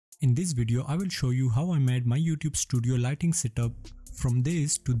In this video, I will show you how I made my YouTube studio lighting setup from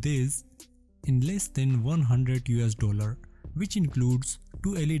this to this in less than $100, which includes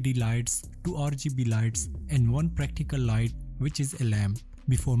 2 LED lights, 2 RGB lights and 1 practical light, which is a lamp.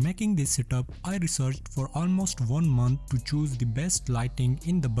 Before making this setup, I researched for almost 1 month to choose the best lighting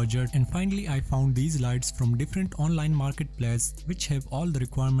in the budget, and finally I found these lights from different online marketplaces which have all the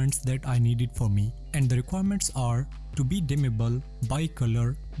requirements that I needed for me. And the requirements are to be dimmable,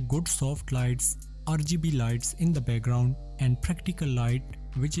 bicolor, good soft lights, RGB lights in the background and practical light,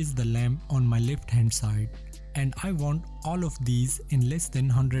 which is the lamp on my left hand side. And I want all of these in less than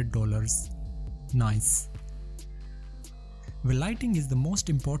 $100. Nice. Well, lighting is the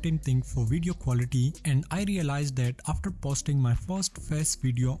most important thing for video quality, and I realized that after posting my first face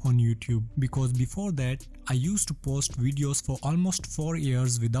video on YouTube, because before that I used to post videos for almost 4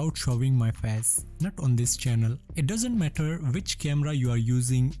 years without showing my face. Not on this channel. It doesn't matter which camera you are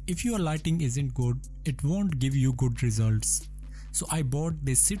using, if your lighting isn't good, it won't give you good results. So I bought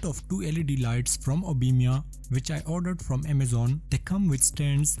this set of 2 LED lights from Obimia, which I ordered from Amazon. They come with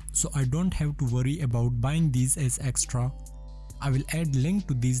stands, so I don't have to worry about buying these as extra. I will add link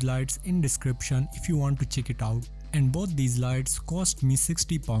to these lights in description if you want to check it out. And both these lights cost me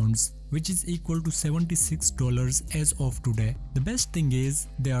 £60, which is equal to $76 as of today. The best thing is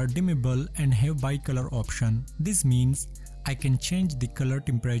they are dimmable and have bicolor option. This means I can change the color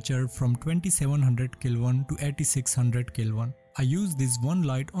temperature from 2700 Kelvin to 8600 Kelvin. I use this one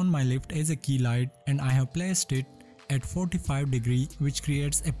light on my left as a key light, and I have placed it at 45 degrees, which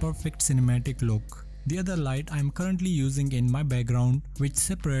creates a perfect cinematic look. The other light I am currently using in my background, which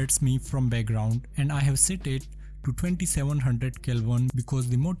separates me from background, and I have set it to 2700 Kelvin because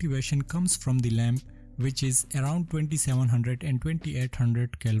the motivation comes from the lamp, which is around 2700 and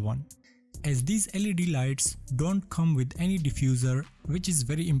 2800 Kelvin. As these LED lights don't come with any diffuser, which is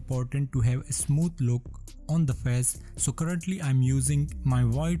very important to have a smooth look on the face, so currently I am using my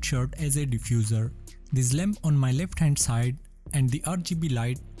white shirt as a diffuser. This lamp on my left hand side and the RGB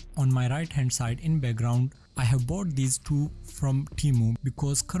light on my right hand side in background, I have bought these two from Temu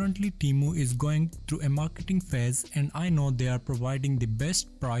because currently Temu is going through a marketing phase, and I know they are providing the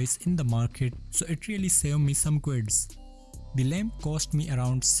best price in the market, so it really saved me some quids. The lamp cost me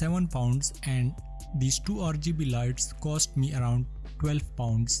around £7 and these two RGB lights cost me around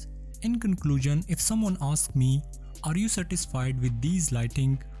 £12. In conclusion, if someone asks me, are you satisfied with these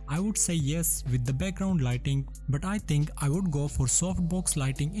lighting? I would say yes with the background lighting, but I think I would go for softbox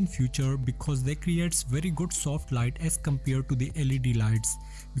lighting in future because they creates very good soft light as compared to the LED lights,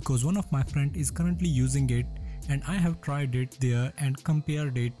 because one of my friend is currently using it and I have tried it there and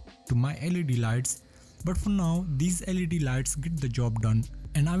compared it to my LED lights. But for now these LED lights get the job done,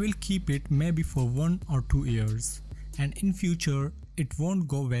 and I will keep it maybe for 1 or 2 years, and in future it won't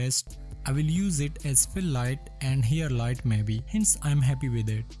go waste. I will use it as fill light and hair light maybe, hence I am happy with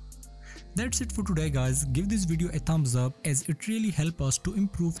it. That's it for today guys. Give this video a thumbs up as it really helps us to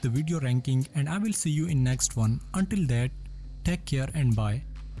improve the video ranking, and I will see you in next one. Until that, take care and bye.